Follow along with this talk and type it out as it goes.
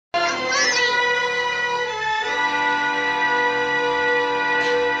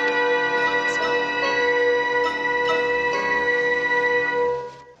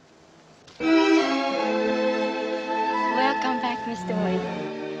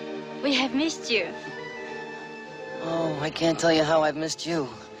We have missed you. Oh, I can't tell you how I've missed you.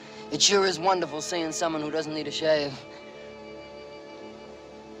 It sure is wonderful seeing someone who doesn't need a shave.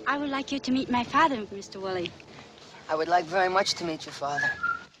 I would like you to meet my father, Mr. Willie. I would like very much to meet your father.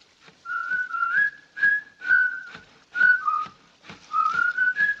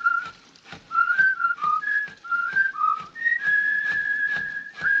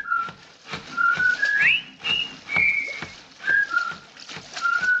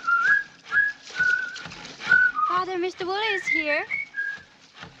 Father, Mr. Willie is here.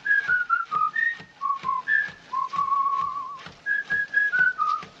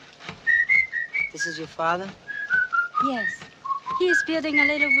 This is your father? Yes. He is building a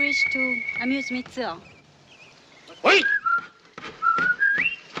little bridge to amuse Mitsuo. Wait!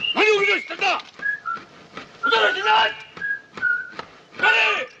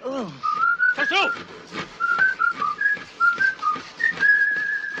 Oh. Sessue!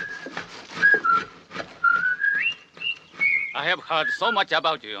 I have heard so much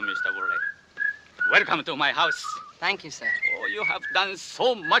about you, Mr. Woolley. Welcome to my house. Thank you, sir. Oh, you have done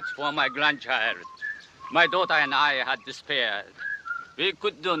so much for my grandchild. My daughter and I had despaired. We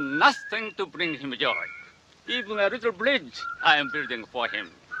could do nothing to bring him joy. Even a little bridge I am building for him.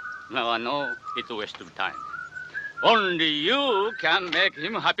 Now I know it's a waste of time. Only you can make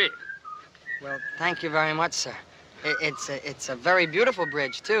him happy. Well, thank you very much, sir. It's a very beautiful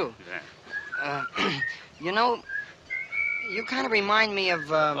bridge, too. Yeah. You know, you kind of remind me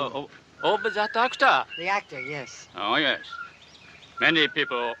of, Of that actor? the actor, yes. Oh, yes. Many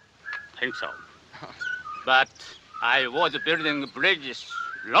people think so. But I was building bridges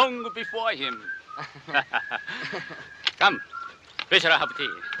long before him. Come, we shall have tea.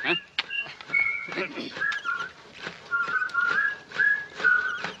 Huh?